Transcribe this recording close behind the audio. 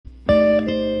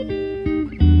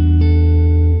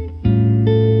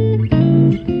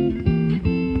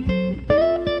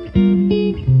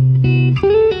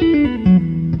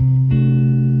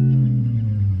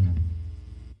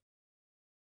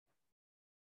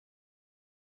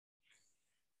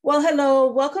Well, hello.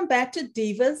 Welcome back to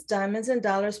Divas, Diamonds, and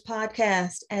Dollars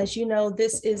podcast. As you know,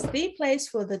 this is the place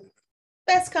for the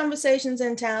best conversations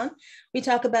in town. We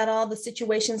talk about all the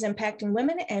situations impacting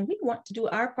women, and we want to do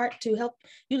our part to help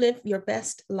you live your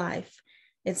best life.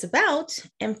 It's about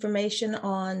information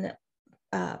on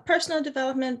personal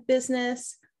development,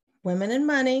 business, women and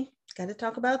money. Got to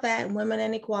talk about that, women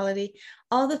and equality,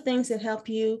 all the things that help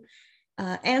you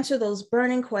answer those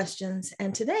burning questions.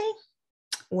 And today,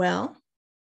 well,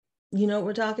 you know what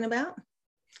we're talking about?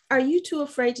 Are you too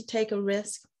afraid to take a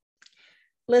risk?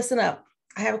 Listen up.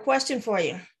 I have a question for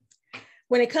you.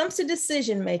 When it comes to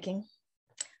decision making,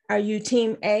 are you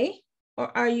team A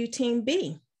or are you team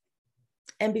B?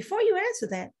 And before you answer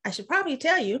that, I should probably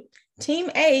tell you, team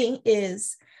A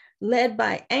is led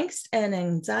by angst and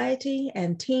anxiety,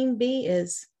 and team B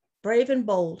is brave and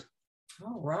bold.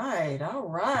 All right. All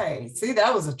right. See,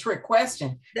 that was a trick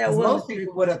question. That was most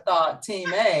people would have thought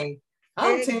team A.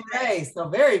 I'm team A. So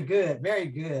very good. Very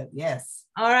good. Yes.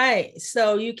 All right.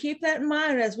 So you keep that in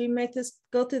mind as we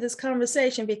go through this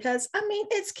conversation, because I mean,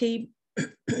 it's key.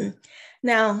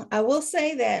 Now, I will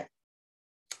say that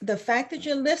the fact that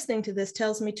you're listening to this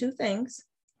tells me two things.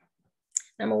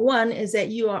 Number one is that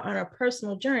you are on a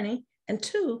personal journey, and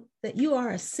two, that you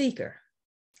are a seeker.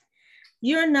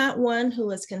 You're not one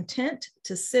who is content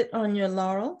to sit on your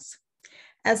laurels.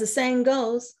 As the saying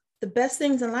goes, the best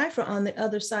things in life are on the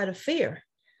other side of fear.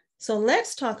 So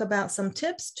let's talk about some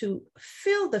tips to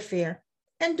feel the fear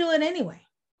and do it anyway.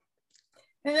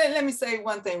 And let me say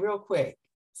one thing real quick.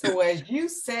 So as you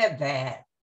said that,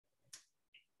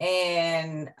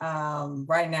 and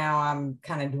right now I'm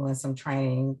kind of doing some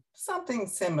training, something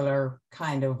similar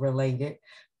kind of related,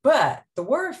 but the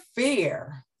word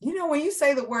fear, you know, when you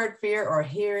say the word fear or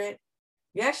hear it,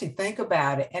 you actually think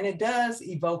about it and it does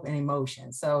evoke an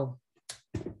emotion. So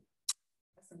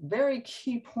that's a very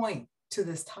key point to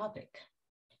this topic.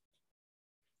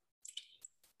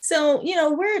 So, you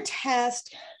know, we're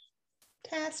tasked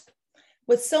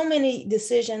with so many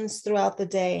decisions throughout the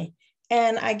day.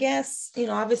 And I guess, you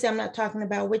know, obviously I'm not talking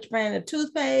about which brand of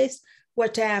toothpaste,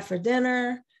 what to have for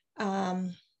dinner,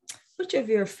 which of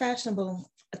your fashionable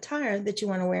attire that you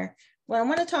want to wear. What I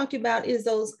want to talk to you about is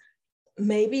those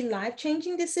maybe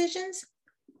life-changing decisions,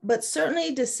 but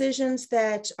certainly decisions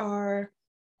that are,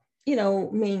 you know,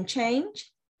 mean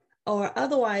change or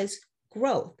otherwise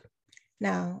growth.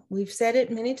 Now, we've said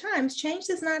it many times, change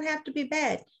does not have to be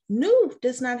bad. New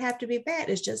does not have to be bad.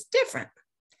 It's just different.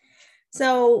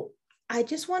 So I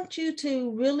just want you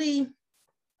to really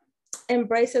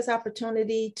embrace this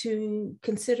opportunity to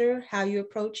consider how you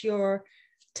approach your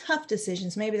tough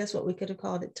decisions. Maybe that's what we could have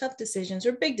called it, tough decisions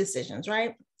or big decisions,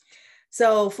 right?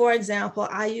 So for example,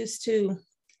 I used to,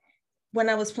 when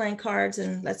I was playing cards,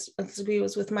 and let's agree it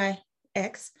was with my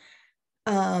ex,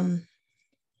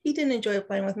 he didn't enjoy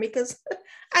playing with me because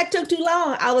I took too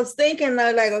long. I was thinking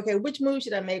like, okay, which move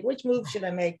should I make? Which move should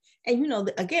I make? And you know,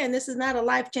 again, this is not a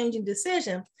life-changing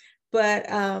decision, but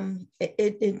you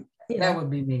know, that would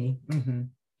be me. Mm-hmm.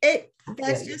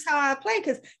 That's just how I play,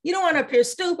 because you don't want to appear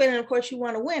stupid, and of course you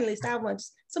want to win. At least I want.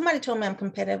 Somebody told me I'm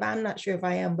competitive. I'm not sure if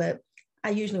I am, but I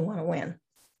usually want to win.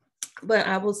 But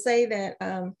I will say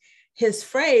that his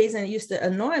phrase, and it used to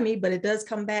annoy me, but it does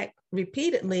come back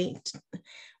repeatedly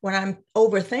when I'm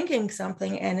overthinking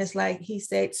something, and it's like he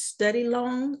said, "Study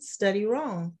long, study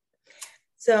wrong."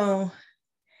 So,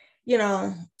 you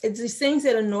know, it's these things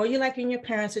that annoy you, like when your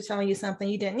parents are telling you something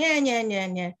you didn't,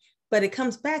 yeah. But it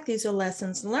comes back, these are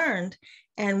lessons learned.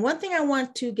 And one thing I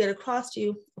want to get across to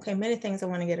you, okay, many things I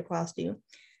want to get across to you,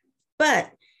 but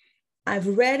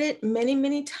I've read it many,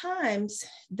 many times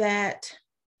that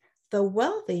the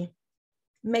wealthy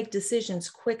make decisions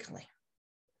quickly.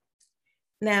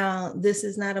 Now, this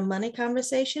is not a money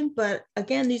conversation, but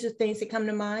again, these are things that come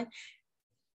to mind.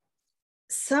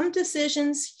 Some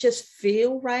decisions just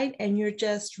feel right and you're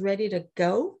just ready to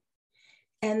go.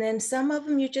 And then some of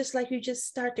them, you just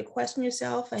start to question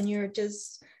yourself, and you're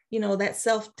just, you know, that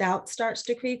self-doubt starts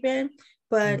to creep in.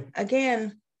 But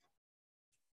again,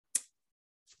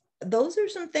 those are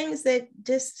some things that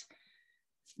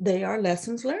they are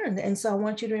lessons learned. And so I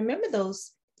want you to remember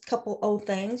those couple old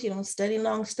things, you know, study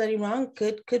long, study wrong,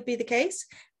 could be the case.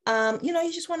 You know,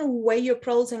 you just want to weigh your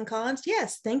pros and cons.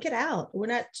 Yes, think it out. We're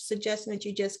not suggesting that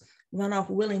you just run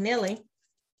off willy-nilly,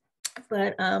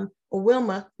 but or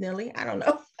Wilma Nilly, I don't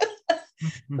know.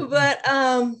 But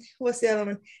what's the other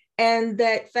one? And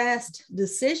that fast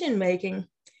decision making,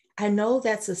 I know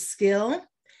that's a skill,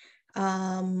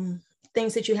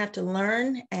 things that you have to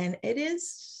learn, and it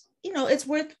is, you know, it's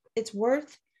worth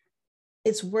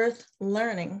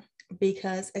learning,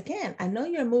 because again, I know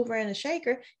you're a mover and a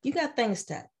shaker. You got things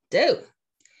to do.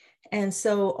 And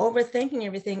so overthinking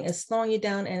everything is slowing you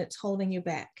down and it's holding you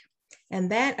back.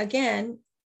 And that, again,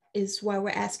 is why we're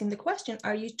asking the question,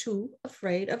 are you too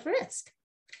afraid of risk?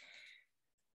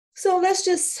 So let's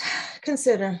just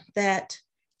consider that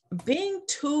being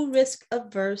too risk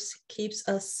averse keeps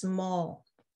us small.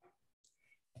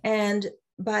 And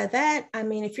by that, I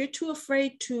mean, if you're too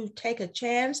afraid to take a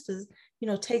chance to,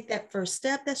 take that first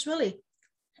step, that's really,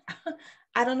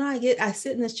 I don't know. I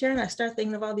sit in this chair and I start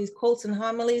thinking of all these quotes and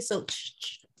homilies. So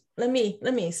let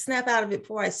me snap out of it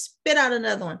before I spit out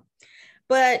another one.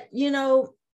 But,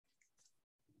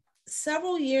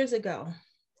 several years ago,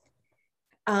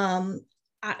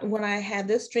 when I had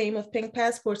this dream of Pink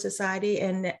Passport Society,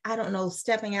 and I don't know,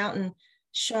 stepping out and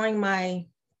showing my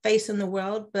face in the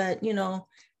world, but,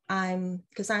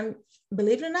 because I'm,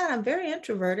 believe it or not, I'm very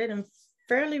introverted and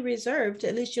fairly reserved,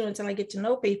 at least, until I get to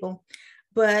know people.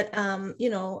 But,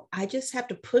 I just have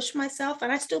to push myself,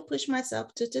 and I still push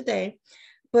myself to today.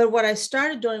 But what I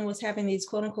started doing was having these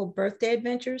quote unquote birthday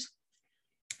adventures,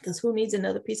 because who needs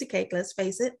another piece of cake? Let's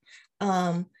face it.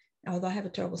 Although I have a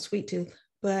terrible sweet tooth,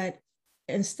 but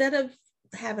instead of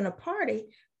having a party,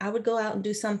 I would go out and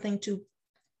do something to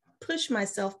push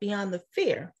myself beyond the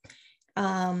fear.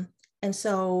 And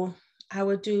so I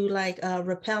would do like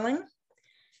rappelling,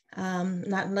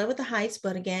 not in love with the heights,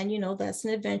 but again, that's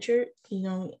an adventure.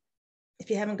 If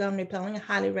you haven't gone rappelling, I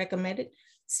highly recommend it.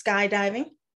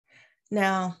 Skydiving.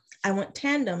 Now, I went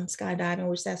tandem skydiving,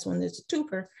 which that's when there's a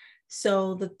twofer.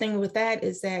 So the thing with that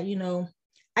is that,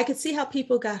 I could see how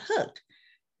people got hooked.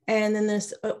 And then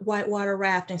there's whitewater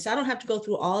rafting. So I don't have to go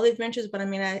through all the adventures, but I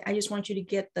mean, I just want you to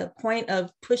get the point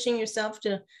of pushing yourself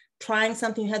to trying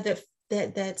something. You had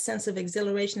that sense of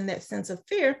exhilaration and that sense of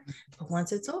fear. But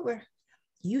once it's over,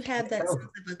 you have that sense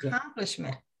of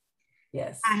accomplishment.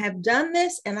 Yes. I have done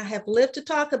this and I have lived to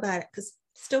talk about it, because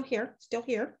still here.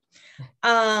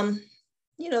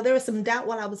 There was some doubt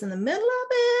while I was in the middle of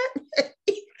it.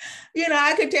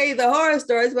 I could tell you the horror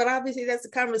stories, but obviously that's a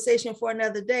conversation for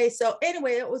another day. So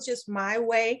anyway, it was just my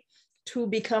way to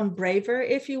become braver,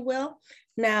 if you will.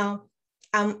 Now,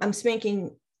 I'm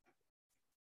speaking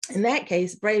in that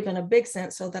case, brave in a big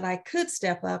sense, so that I could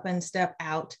step up and step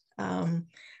out.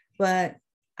 But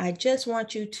I just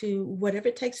want you to, whatever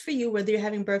it takes for you, whether you're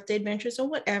having birthday adventures or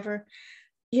whatever,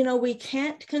 we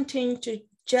can't continue to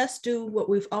just do what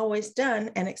we've always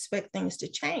done and expect things to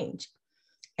change.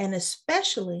 And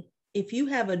especially if you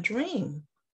have a dream,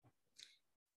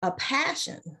 a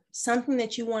passion, something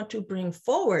that you want to bring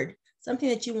forward, something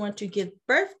that you want to give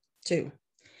birth to,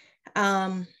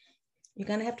 you're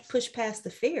going to have to push past the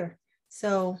fear.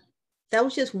 So that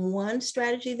was just one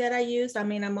strategy that I used. I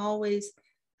mean,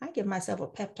 I give myself a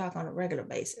pep talk on a regular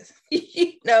basis.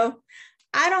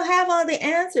 I don't have all the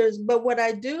answers, but what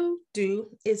I do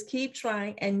is keep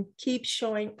trying and keep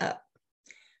showing up.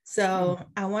 So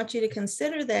I want you to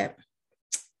consider that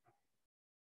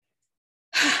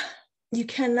you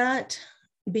cannot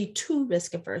be too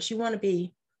risk averse. You want to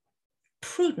be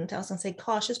prudent. I was going to say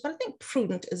cautious, but I think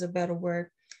prudent is a better word.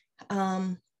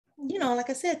 Like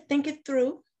I said, think it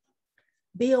through,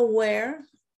 be aware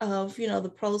of,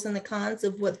 the pros and the cons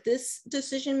of what this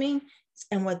decision means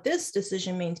and what this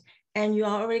decision means. And you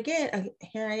already get,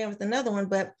 here I am with another one,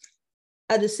 but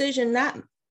a decision not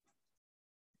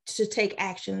to take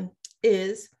action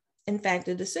is, in fact,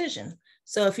 a decision.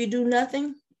 So if you do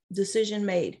nothing, decision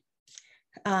made.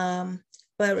 But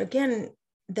again,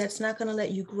 that's not going to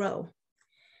let you grow.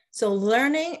 So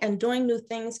learning and doing new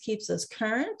things keeps us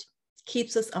current,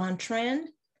 keeps us on trend,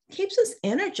 keeps us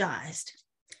energized,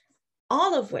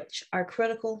 all of which are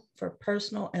critical for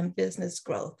personal and business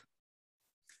growth.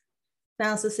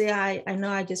 Now, so see, I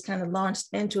know I just kind of launched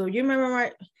into it. You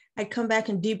remember I'd come back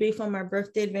and debrief on my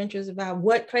birthday adventures about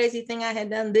what crazy thing I had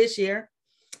done this year.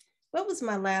 What was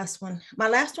my last one? My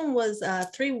last one was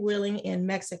three-wheeling in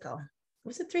Mexico.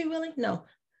 Was it three-wheeling? No,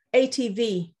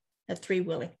 ATV at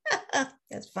three-wheeling.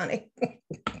 That's funny.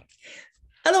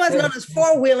 Otherwise known as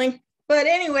four-wheeling. But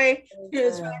anyway, it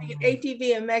was riding an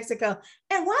ATV in Mexico.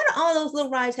 And why do all those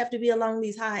little rides have to be along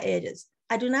these high edges?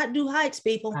 I do not do heights,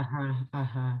 people.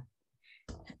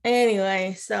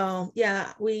 Anyway, so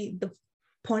yeah, the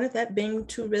point of that being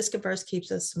too risk averse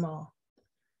keeps us small.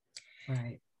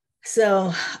 Right.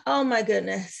 So, oh my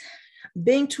goodness,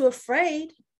 being too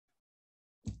afraid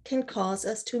can cause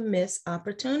us to miss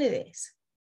opportunities.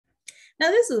 Now,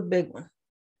 this is a big one.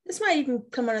 This might even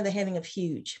come under the heading of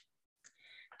huge.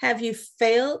 Have you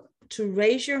failed to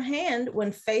raise your hand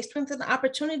when faced with an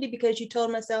opportunity because you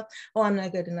told myself, oh, I'm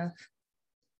not good enough?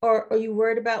 Or are you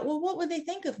worried about, well, what would they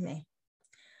think of me?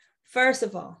 First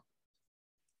of all,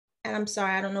 and I'm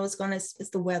sorry, I don't know what's it's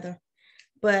the weather,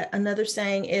 But another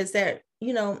saying is that,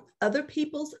 other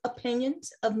people's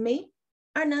opinions of me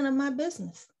are none of my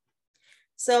business.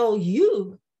 So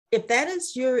if that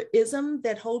is your ism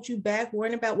that holds you back,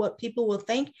 worrying about what people will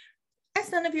think,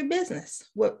 that's none of your business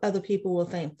what other people will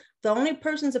think. The only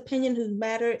person's opinion who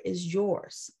matter is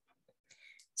yours.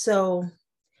 So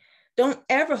don't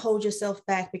ever hold yourself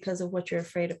back because of what you're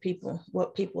afraid of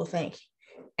what people think.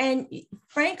 And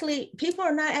frankly, people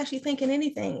are not actually thinking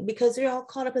anything because they're all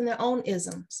caught up in their own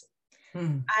isms.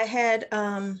 I had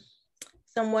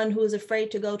someone who was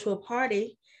afraid to go to a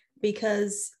party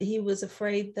because he was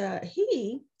afraid that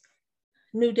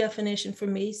new definition for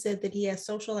me said that he has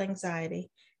social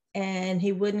anxiety and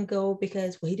he wouldn't go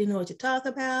because, he didn't know what to talk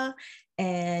about.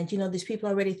 And, these people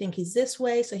already think he's this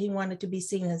way. So he wanted to be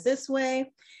seen as this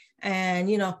way. And,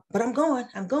 but I'm going.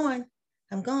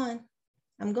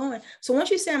 So once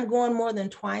you say I'm going more than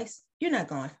twice, you're not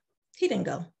going. He didn't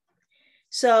go.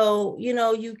 So,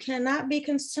 you cannot be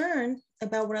concerned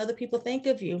about what other people think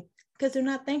of you because they're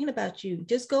not thinking about you.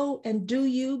 Just go and do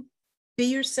you, be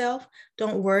yourself.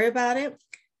 Don't worry about it.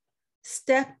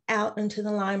 Step out into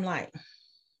the limelight.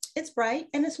 It's bright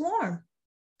and it's warm.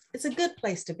 It's a good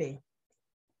place to be.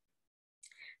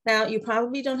 Now, you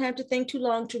probably don't have to think too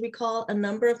long to recall a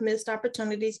number of missed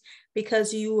opportunities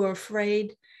because you were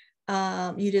afraid,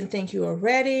 you didn't think you were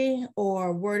ready,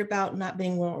 or worried about not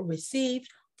being well received,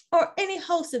 or any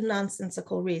host of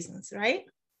nonsensical reasons, right?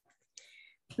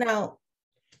 Now,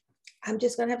 I'm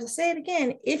just going to have to say it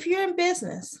again. If you're in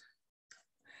business,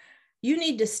 you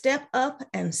need to step up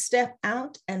and step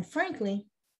out. And frankly,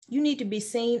 you need to be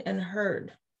seen and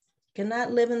heard. You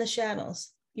cannot live in the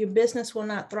shadows. Your business will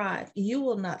not thrive. You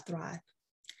will not thrive.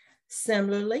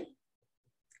 Similarly,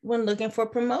 when looking for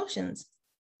promotions,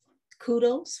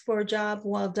 kudos for a job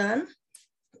well done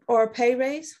or a pay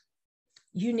raise,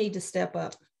 you need to step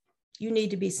up. You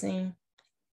need to be seen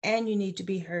and you need to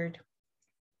be heard.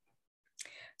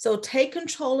 So take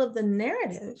control of the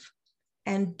narrative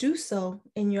and do so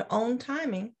in your own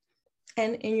timing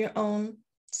and in your own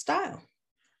style.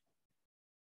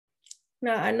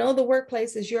 Now, I know the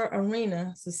workplace is your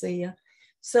arena, Cecilia.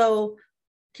 So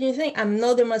can you think, I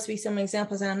know there must be some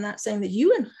examples, and I'm not saying that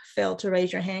you failed to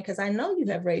raise your hand because I know you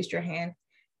have raised your hand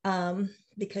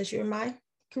because you're my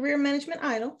career management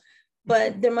idol,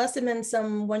 but there must have been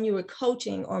someone you were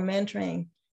coaching or mentoring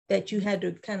that you had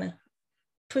to kind of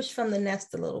push from the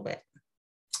nest a little bit.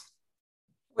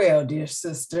 Well, dear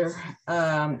sister,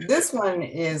 this one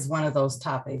is one of those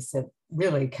topics that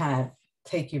really kind of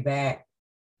take you back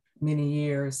many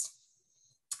years.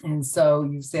 And so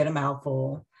you said a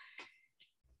mouthful.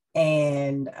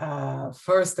 And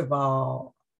first of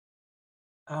all,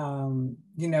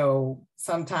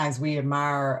 sometimes we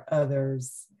admire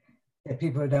others that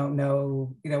people don't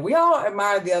know. We all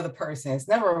admire the other person. It's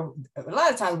never, a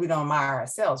lot of times we don't admire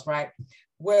ourselves, right?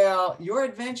 Well, your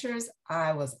adventures,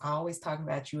 I was always talking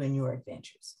about you and your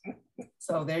adventures.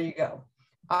 So there you go.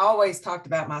 I always talked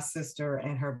about my sister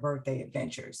and her birthday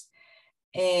adventures.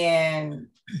 And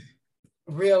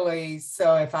really,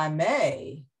 so if I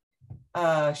may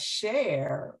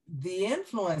share, the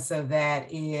influence of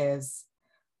that is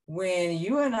when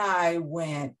you and I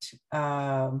went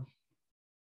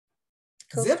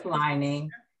zip lining.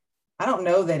 I don't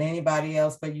know that anybody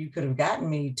else, but you could have gotten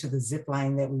me to the zip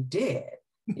line that we did.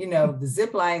 The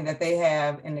zip line that they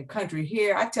have in the country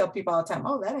here. I tell people all the time,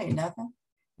 oh, that ain't nothing.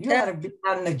 You got to be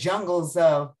out in the jungles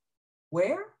of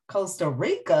where? Costa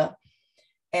Rica.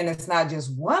 And it's not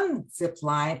just one zip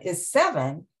line, it's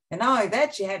 7. And not only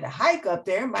that, you had to hike up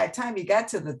there. And by the time you got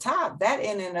to the top, that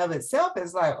in and of itself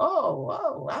is like,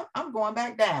 I'm going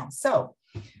back down. So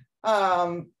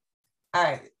I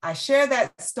share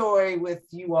that story with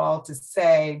you all to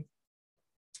say,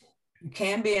 you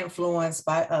can be influenced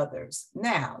by others.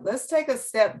 Now, let's take a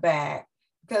step back,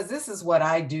 because this is what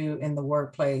I do in the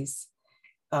workplace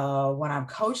when I'm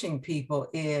coaching people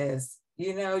is,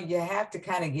 you have to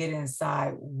kind of get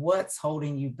inside what's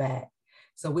holding you back.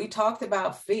 So we talked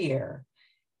about fear.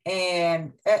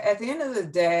 And at the end of the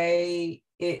day,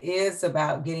 it is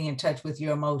about getting in touch with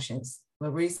your emotions.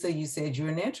 Larissa, you said you're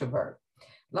an introvert.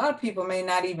 A lot of people may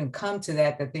not even come to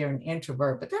that they're an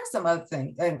introvert, but there's some other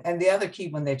things. And the other key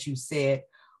one that you said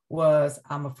was,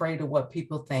 I'm afraid of what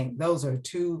people think. Those are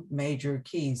 2 major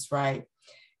keys, right?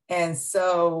 And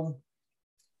so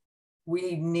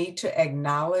we need to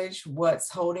acknowledge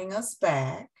what's holding us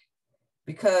back,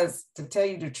 because to tell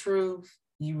you the truth,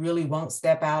 you really won't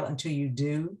step out until you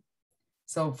do.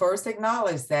 So first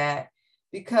acknowledge that,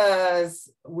 because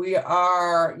we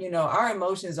are, our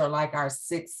emotions are like our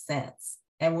 6th sense.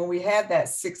 And when we have that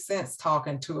 6th sense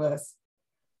talking to us,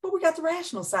 but we got the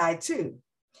rational side too.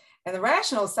 And the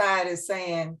rational side is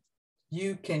saying,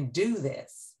 you can do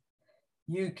this.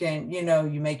 You can, you know,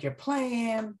 you make your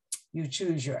plan, you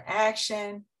choose your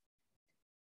action.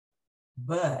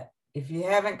 But if you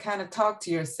haven't kind of talked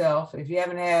to yourself, if you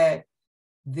haven't had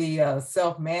the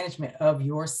self-management of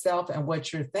yourself and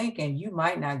what you're thinking, you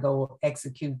might not go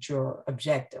execute your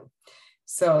objective.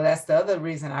 So that's the other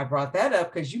reason I brought that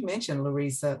up, because you mentioned,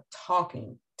 Larissa,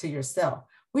 talking to yourself.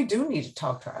 We do need to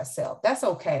talk to ourselves. That's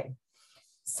okay.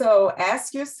 So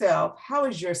ask yourself, how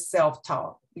is your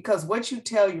self-talk? Because what you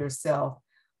tell yourself,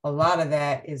 a lot of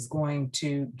that is going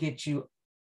to get you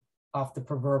off the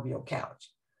proverbial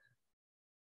couch.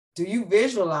 Do you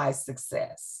visualize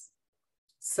success?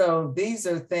 So these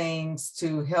are things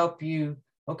to help you.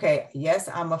 Okay, yes,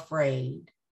 I'm afraid.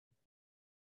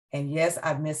 And yes,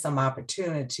 I've missed some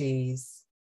opportunities,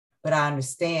 but I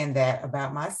understand that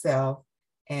about myself,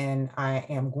 and I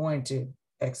am going to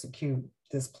execute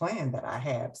this plan that I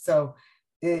have. So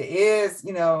it is,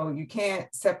 you know, you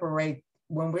can't separate,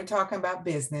 when we're talking about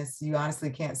business, you honestly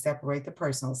can't separate the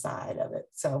personal side of it.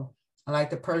 So I like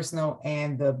the personal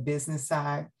and the business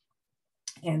side.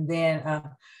 And then,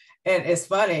 and it's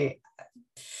funny,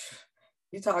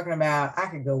 you're talking about, I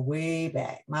could go way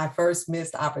back. My first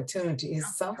missed opportunity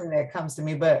is something that comes to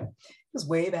me, but it was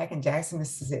way back in Jackson,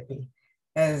 Mississippi,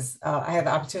 as I had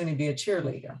the opportunity to be a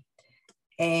cheerleader.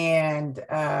 And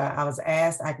I was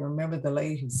asked, I can remember the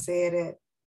lady who said it,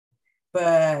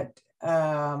 but,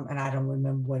 and I don't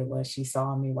remember what it was she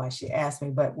saw me, why she asked me,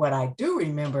 but what I do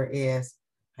remember is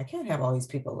I can't have all these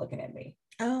people looking at me.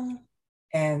 Oh.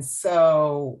 And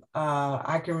so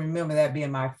I can remember that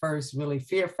being my first really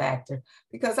fear factor,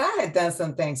 because I had done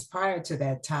some things prior to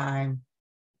that time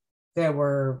that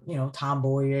were, you know,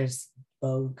 tomboyish,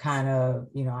 so kind of,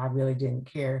 you know, I really didn't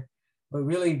care. But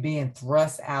really being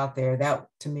thrust out there, that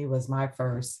to me was my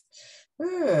first,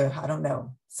 I don't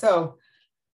know. So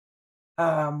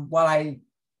while I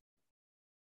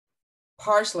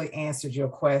partially answered your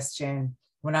question,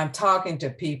 when I'm talking to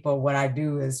people, what I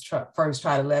do is first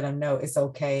try to let them know it's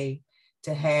okay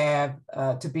to have,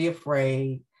 to be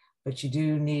afraid, but you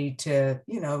do need to,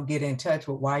 you know, get in touch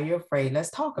with why you're afraid. Let's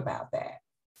talk about that.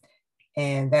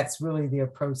 And that's really the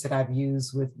approach that I've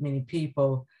used with many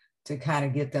people to kind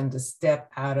of get them to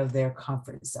step out of their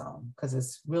comfort zone, because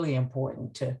it's really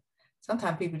important to,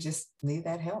 sometimes people just need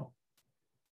that help.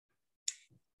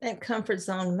 That comfort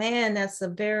zone, man, that's a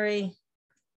very,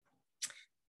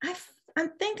 I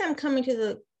think I'm coming to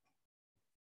the,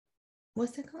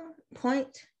 what's that called?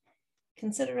 Point,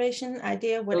 consideration,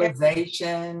 idea, whatever.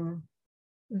 Realization.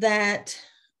 That,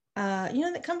 you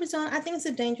know, that comfort zone, I think it's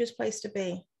a dangerous place to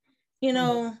be. You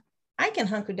know, I can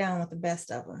hunker down with the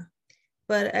best of them.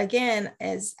 But again,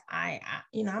 as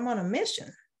you know, I'm on a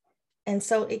mission. And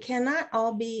so it cannot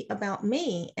all be about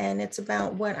me. And it's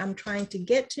about what I'm trying to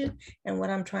get to and what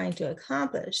I'm trying to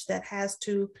accomplish that has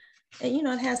to, you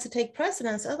know, it has to take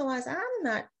precedence. Otherwise, I'm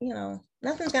not, you know,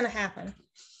 nothing's going to happen.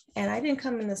 And I didn't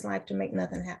come in this life to make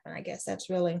nothing happen. I guess that's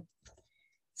really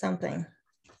something.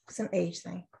 It's an age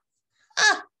thing.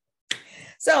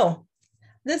 So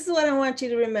this is what I want you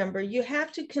to remember. You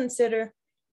have to consider,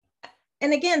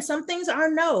 and again, some things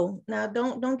are no. Now,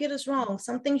 don't get us wrong.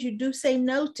 Some things you do say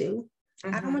no to.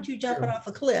 I don't want you jumping off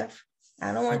a cliff.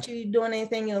 I don't want you doing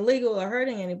anything illegal or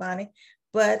hurting anybody.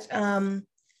 But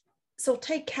so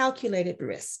take calculated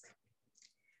risk.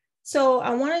 So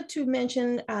I wanted to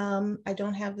mention, I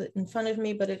don't have it in front of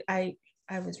me, but I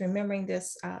was remembering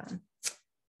this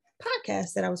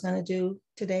podcast that I was going to do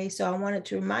today. So I wanted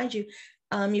to remind you,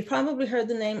 you probably heard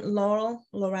the name Loral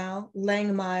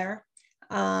Langemeier.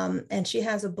 And she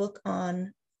has a book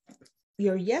on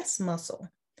your yes muscle.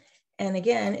 And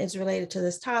again, it's related to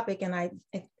this topic. And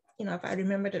you know, if I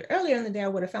remembered it earlier in the day, I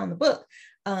would have found the book,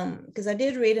 because I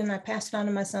did read it and I passed it on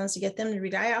to my sons to get them to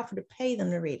read it. I offered to pay them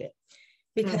to read it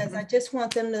because I just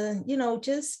want them to, you know,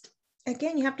 just,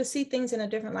 again, you have to see things in a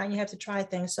different light. You have to try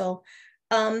things. So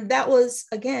that was,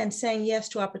 again, saying yes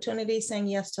to opportunity, saying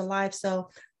yes to life. So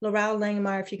Loral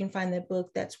Langemeier, if you can find that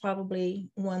book, that's probably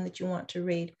one that you want to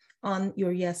read on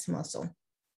your yes muscle.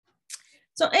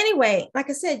 So anyway, like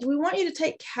I said, we want you to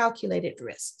take calculated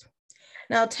risk.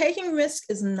 Now, taking risk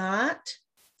is not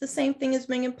the same thing as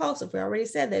being impulsive. We already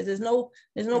said that there's no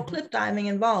cliff diving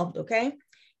involved, okay?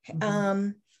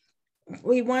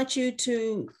 We want you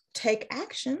to take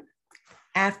action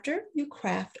after you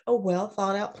craft a well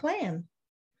thought out plan.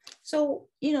 So,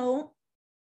 you know,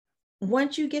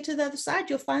 once you get to the other side,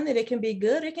 you'll find that it can be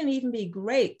good. It can even be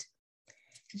great.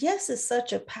 Yes is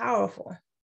such a powerful,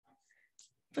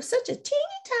 for such a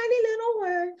teeny tiny little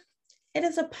word, it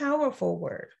is a powerful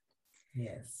word.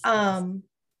 Yes.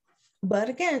 But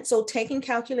again, so taking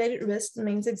calculated risks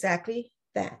means exactly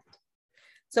that.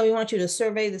 So we want you to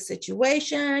survey the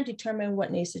situation, determine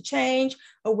what needs to change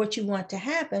or what you want to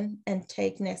happen, and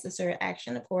take necessary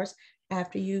action, of course,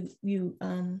 after you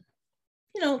think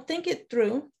it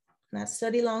through. Not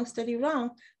study long, study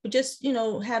wrong, but just,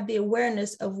 have the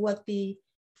awareness of what the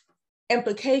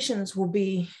implications will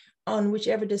be on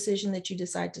whichever decision that you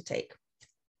decide to take.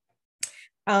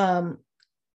 And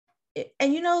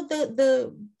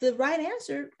the right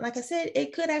answer, like I said,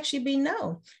 it could actually be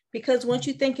no, because once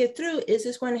you think it through, is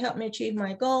this going to help me achieve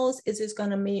my goals? Is this going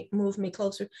to move me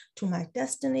closer to my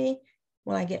destiny?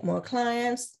 Will I get more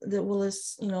clients? Will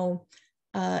this,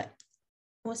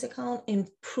 what's it called?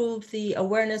 Improve the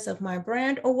awareness of my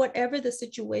brand, or whatever the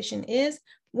situation is?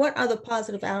 What are the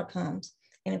positive outcomes?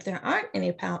 And if there aren't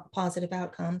any positive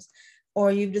outcomes,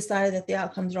 or you've decided that the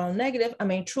outcomes are all negative, I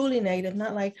mean, truly negative,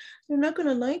 not like, you're not going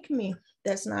to like me.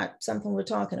 That's not something we're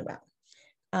talking about.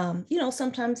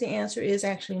 Sometimes the answer is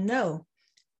actually no.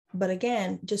 But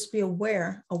again, just be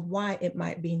aware of why it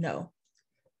might be no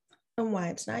and why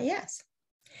it's not yes.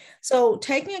 So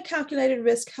taking a calculated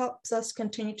risk helps us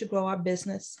continue to grow our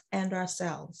business and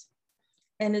ourselves.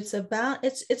 And it's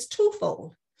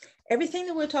twofold. Everything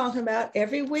that we're talking about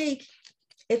every week,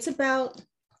 it's about,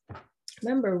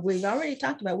 remember, we've already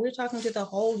talked about, we're talking to the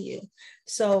whole you.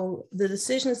 So the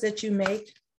decisions that you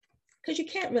make, because you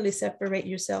can't really separate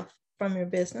yourself from your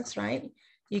business, right?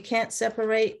 You can't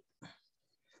separate,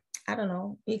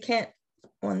 you can't,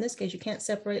 well, in this case, you can't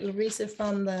separate Larissa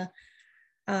from the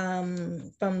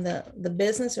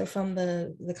business or from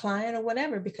the client or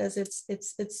whatever, because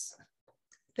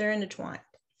they're intertwined.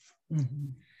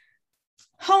 Mm-hmm.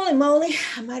 Holy moly,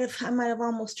 I might have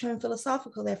almost turned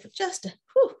philosophical there for just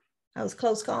that was a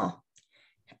close call.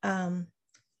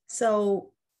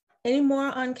 So any more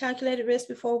on calculated risk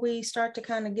before we start to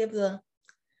kind of give the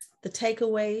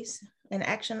takeaways and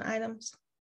action items?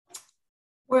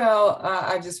 Well,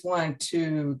 I just want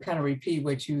to kind of repeat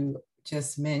what you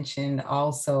just mentioned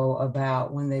also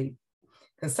about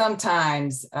because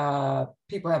sometimes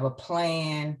people have a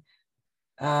plan,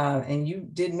 and you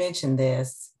did mention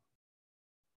this.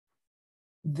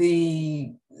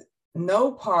 The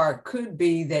no part could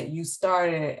be that you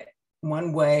started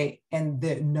one way and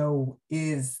the no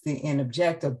is the end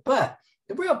objective. But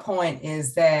the real point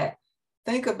is that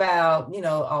think about,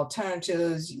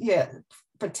 alternatives. Yeah,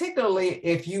 particularly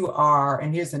if you are,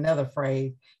 and here's another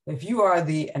phrase, if you are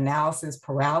the analysis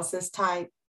paralysis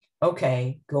type,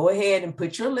 okay, go ahead and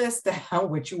put your list down,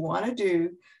 what you want to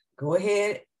do. Go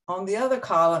ahead on the other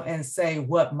column and say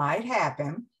what might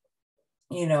happen.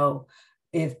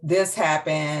 If this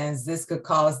happens, this could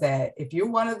cause that. If you're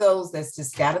one of those that's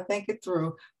just got to think it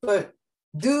through, but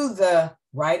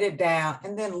write it down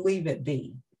and then leave it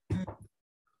be.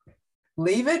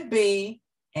 Leave it be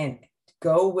and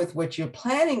go with what you're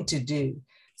planning to do,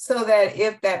 so that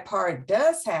if that part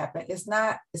does happen, it's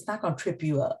not going to trip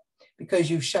you up, because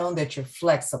you've shown that you're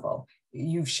flexible.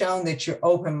 You've shown that you're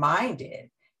open-minded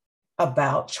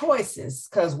about choices,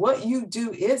 because what you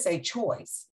do is a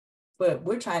choice. But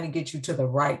we're trying to get you to the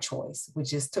right choice,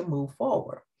 which is to move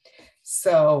forward.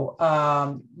 So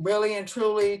really and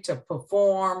truly, to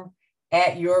perform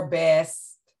at your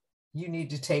best, you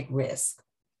need to take risk.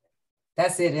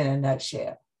 That's it in a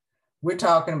nutshell. We're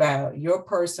talking about your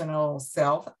personal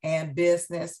self and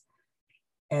business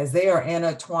as they are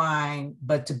intertwined.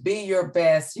 But to be your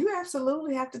best, you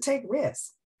absolutely have to take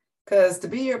risks. Because to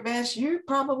be your best, you're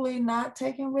probably not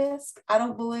taking risk, I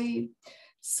don't believe.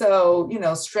 So,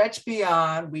 stretch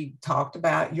beyond. We talked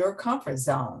about your comfort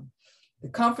zone. The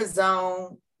comfort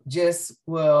zone just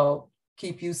will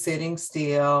keep you sitting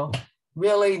still,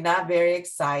 really not very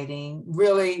exciting,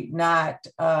 really not,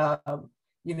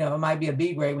 it might be a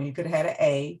B grade when you could have had an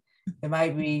A. It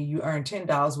might be you earned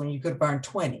 $10 when you could have earned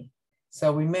 20.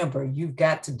 So remember, you've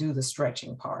got to do the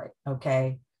stretching part,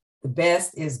 okay? The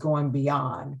best is going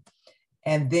beyond.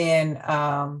 And then,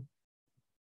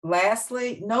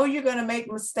 lastly, know you're going to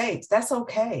make mistakes. That's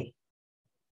okay.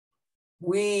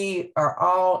 We are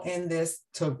all in this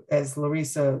as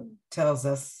Larissa tells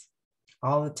us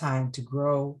all the time, to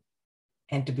grow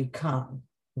and to become,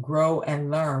 grow and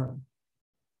learn.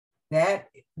 That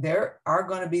there are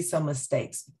going to be some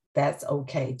mistakes. That's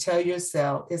okay. Tell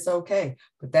yourself it's okay,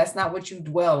 but that's not what you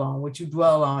dwell on. What you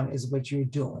dwell on is what you're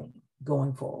doing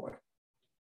going forward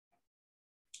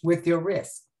with your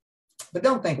risk. But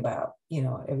don't think about,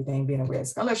 everything being a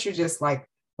risk, unless you're just like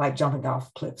jumping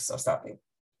off cliffs or something.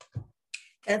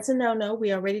 That's a no-no.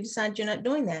 We already decided you're not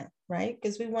doing that, right?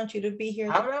 Because we want you to be here.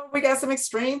 I don't know. We got some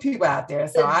extreme people out there,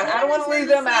 so I don't want to leave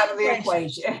them out of the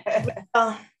equation.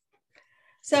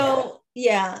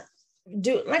 Yeah.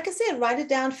 do, like I said, write it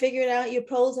down, figure it out, your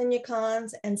pros and your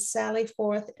cons, and sally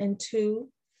forth into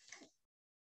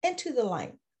the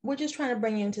light. We're just trying to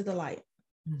bring you into the light.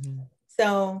 Mm-hmm.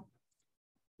 So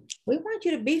we want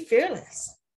you to be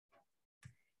fearless.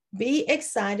 Be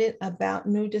excited about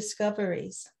new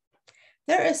discoveries.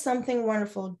 There is something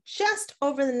wonderful just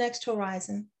over the next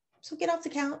horizon. So get off the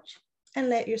couch and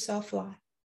let yourself fly.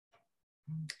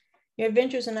 Your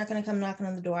adventures are not going to come knocking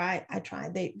on the door. I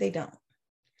tried. They don't.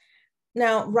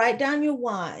 Now, write down your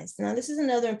whys. Now, this is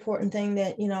another important thing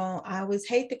that, I always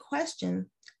hate the question,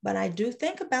 but I do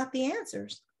think about the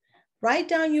answers. Write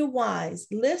down your whys.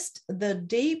 List the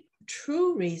deep,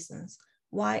 true reasons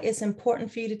why it's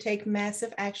important for you to take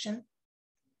massive action,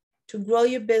 to grow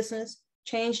your business,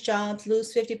 change jobs,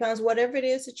 lose 50 pounds, whatever it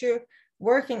is that you're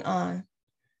working on,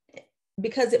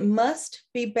 because it must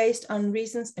be based on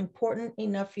reasons important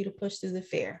enough for you to push through the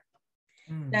fear.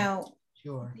 Now,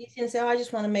 sure. You can say, I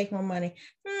just want to make more money.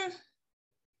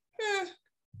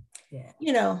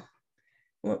 Yeah.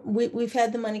 We've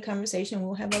had the money conversation.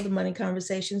 We'll have other money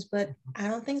conversations, but I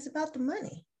don't think it's about the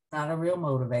money. Not a real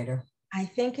motivator. I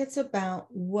think it's about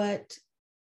what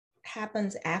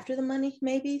happens after the money,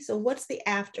 maybe. So what's the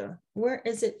after? Where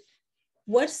is it?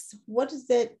 What is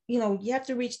that? You have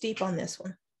to reach deep on this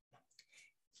one.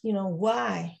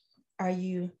 Why are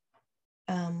you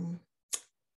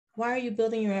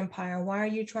building your empire? Why are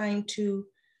you trying to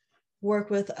work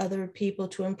with other people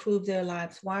to improve their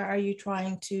lives? Why are you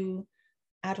trying to,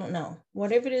 I don't know,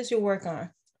 whatever it is you're working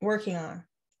on.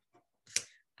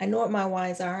 I know what my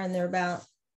whys are, and they're about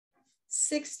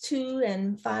 6'2"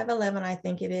 and 5'11", I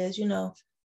think it is. Even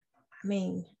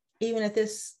at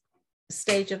this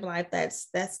stage of life,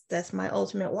 that's my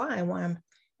ultimate why I'm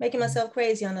making myself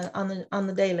crazy on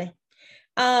the daily.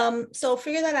 So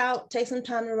figure that out, take some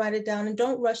time to write it down, and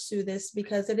don't rush through this,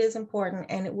 because it is important,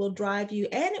 and it will drive you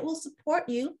and it will support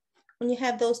you when you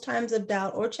have those times of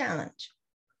doubt or challenge.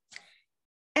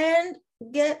 And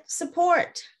get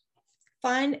support.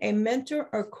 Find a mentor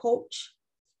or coach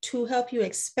to help you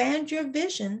expand your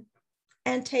vision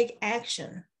and take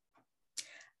action.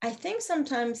 I think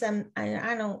sometimes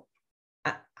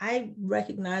I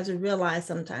recognize or realize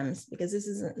sometimes, because this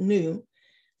isn't new,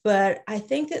 but I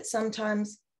think that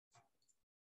sometimes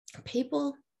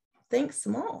people think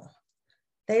small.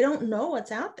 They don't know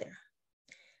what's out there.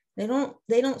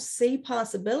 They don't see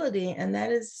possibility. And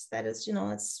that is,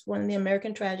 it's one of the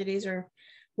American tragedies or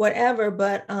whatever.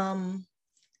 But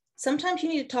sometimes you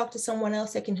need to talk to someone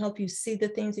else that can help you see the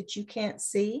things that you can't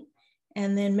see.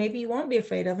 And then maybe you won't be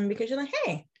afraid of them, because you're like,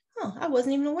 hey, I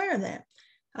wasn't even aware of that.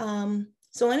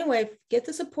 So anyway, get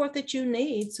the support that you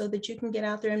need so that you can get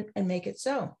out there and make it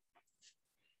so.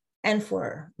 And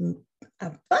for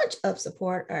a bunch of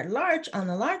support on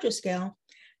a larger scale,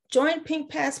 join Pink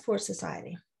Passport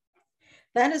Society.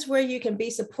 That is where you can be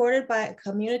supported by a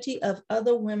community of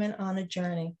other women on a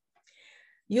journey.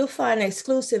 You'll find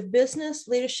exclusive business,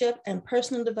 leadership, and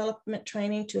personal development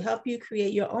training to help you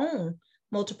create your own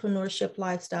multipreneurship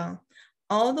lifestyle,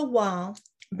 all the while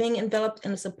being enveloped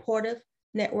in a supportive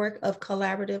network of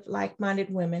collaborative, like-minded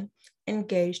women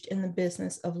engaged in the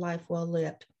business of life well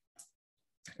lived.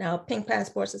 Now, Pink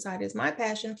Passport Society is my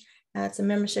passion. It's a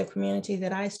membership community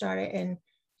that I started, and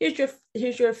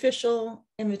here's your official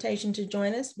invitation to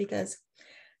join us, because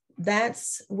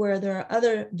that's where there are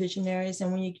other visionaries,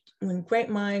 and when great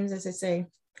minds, as I say,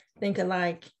 think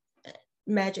alike,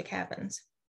 magic happens.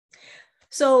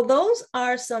 So those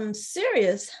are some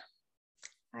serious,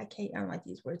 I don't like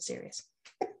these words, serious,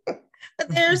 but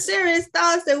there are serious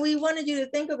thoughts that we wanted you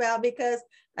to think about, because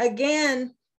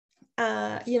again,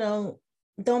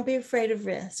 don't be afraid of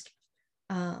risk.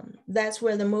 That's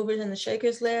where the movers and the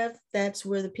shakers live. That's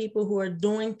where the people who are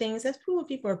doing things, that's who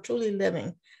people are truly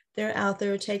living. They're out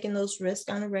there taking those risks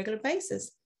on a regular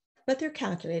basis, but they're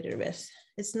calculated risks.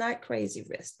 It's not crazy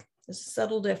risk. There's a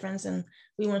subtle difference, and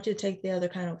we want you to take the other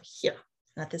kind of here,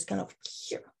 not this kind of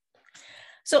here.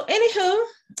 So anywho,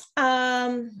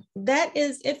 that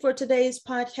is it for today's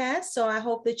podcast. So I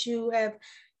hope that you have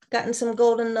gotten some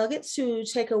golden nuggets to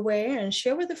take away and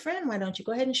share with a friend. Why don't you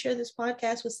go ahead and share this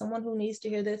podcast with someone who needs to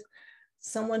hear this,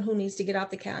 someone who needs to get off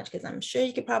the couch, because I'm sure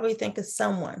you could probably think of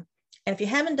someone. And if you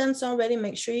haven't done so already,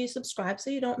 make sure you subscribe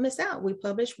so you don't miss out. We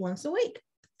publish once a week.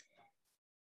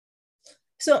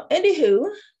 So anywho,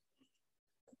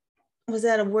 was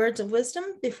that a words of wisdom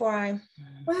before I?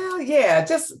 Well, yeah,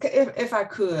 just if I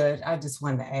could, I just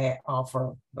wanted to add. I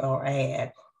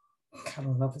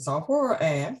don't know if it's offer or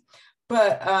add.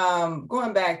 But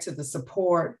going back to the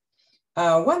support,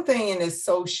 one thing in this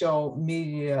social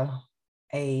media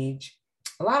age,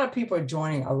 a lot of people are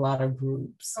joining a lot of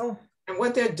groups. And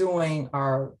what they're doing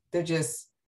they're just,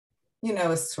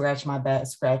 it's scratch my back,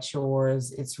 scratch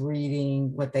yours. It's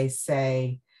reading what they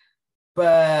say.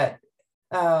 But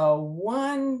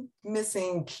one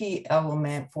missing key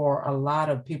element for a lot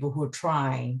of people who are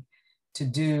trying to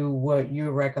do what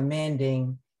you're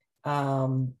recommending,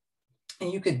 and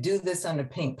you could do this under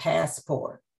Pink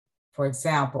Passport, for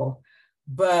example.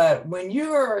 But when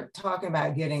you're talking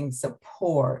about getting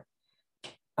support,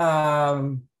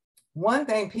 one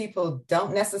thing people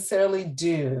don't necessarily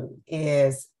do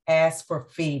is ask for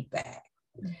feedback,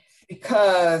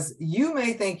 because you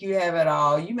may think you have it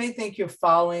all. You may think you're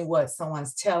following what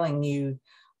someone's telling you,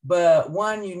 but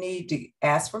one, you need to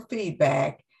ask for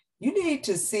feedback. You need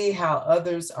to see how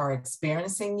others are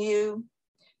experiencing you,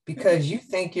 because you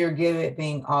think you're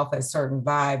being off a certain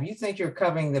vibe. You think you're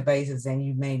covering the bases and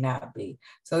you may not be.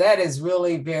 So that is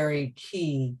really very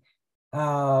key.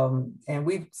 And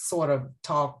we've sort of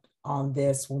talked on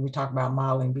this when we talk about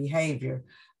modeling behavior,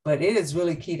 but it is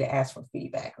really key to ask for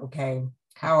feedback, okay?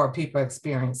 How are people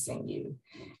experiencing you?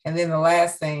 And then the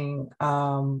last thing,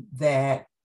 that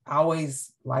I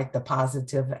always like the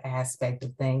positive aspect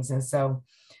of things. And so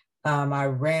I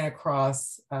ran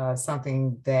across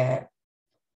something that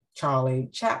Charlie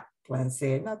Chaplin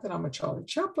said. Not that I'm a Charlie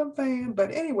Chaplin fan, but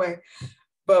anyway,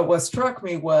 but what struck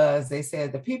me was they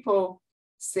said the people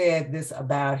said this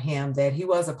about him, that he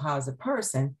was a positive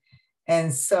person.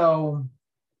 And so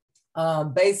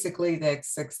basically that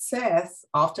success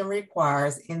often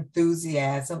requires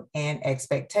enthusiasm and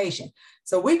expectation.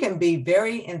 So we can be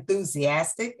very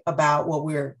enthusiastic about what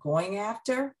we're going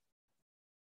after,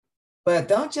 but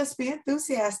don't just be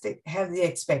enthusiastic, have the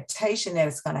expectation that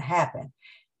it's going to happen.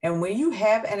 And when you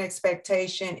have an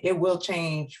expectation, it will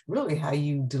change really how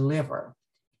you deliver.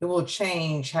 It will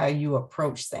change how you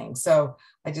approach things. So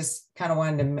I just kind of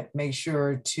wanted to make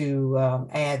sure to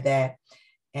add that.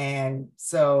 And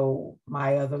so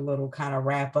my other little kind of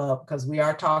wrap up, because we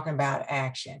are talking about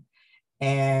action.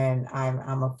 And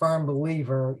I'm a firm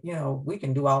believer, we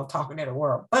can do all the talking in the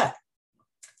world, but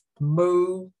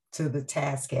move to the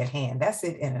task at hand. That's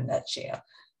it in a nutshell.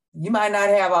 You might not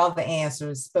have all the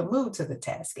answers, but move to the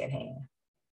task at hand.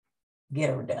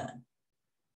 Get her done.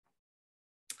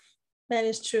 That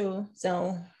is true.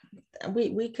 So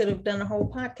we could have done a whole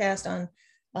podcast on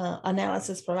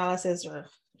analysis paralysis, or,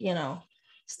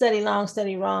 study long,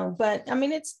 study wrong. But I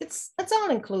mean, it's all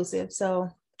inclusive. So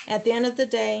at the end of the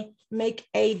day, make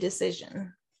a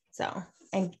decision. So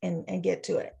and get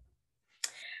to it.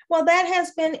 Well, that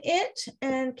has been it.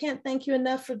 And can't thank you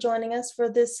enough for joining us for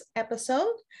this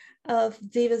episode of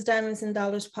Divas, Diamonds, and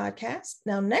Dollars podcast.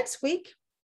 Now, next week,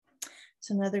 it's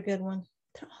another good one.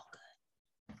 They're all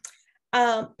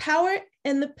good. Power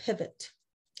in the pivot.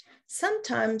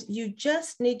 Sometimes you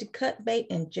just need to cut bait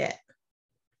and jet.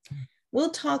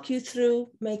 We'll talk you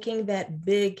through making that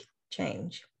big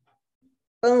change.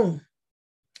 Boom.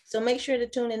 So make sure to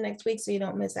tune in next week so you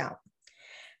don't miss out.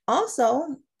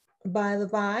 Also, by the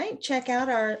by, check out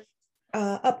our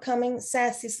upcoming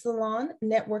Sassy Salon,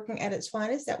 Networking at its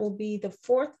Finest. That will be the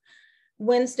fourth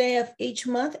Wednesday of each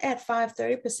month at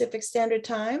 5:30 Pacific Standard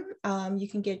Time. You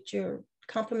can get your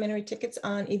complimentary tickets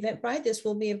on Eventbrite. This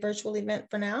will be a virtual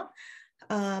event for now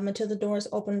until the doors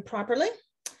open properly.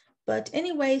 But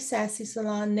anyway, Sassy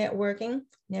Salon Networking.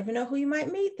 Never know who you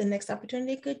might meet. The next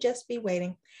opportunity could just be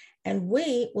waiting. And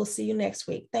we will see you next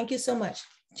week. Thank you so much.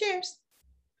 Cheers.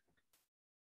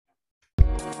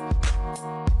 Thank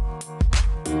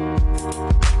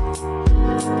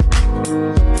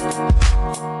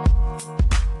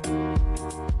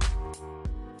you.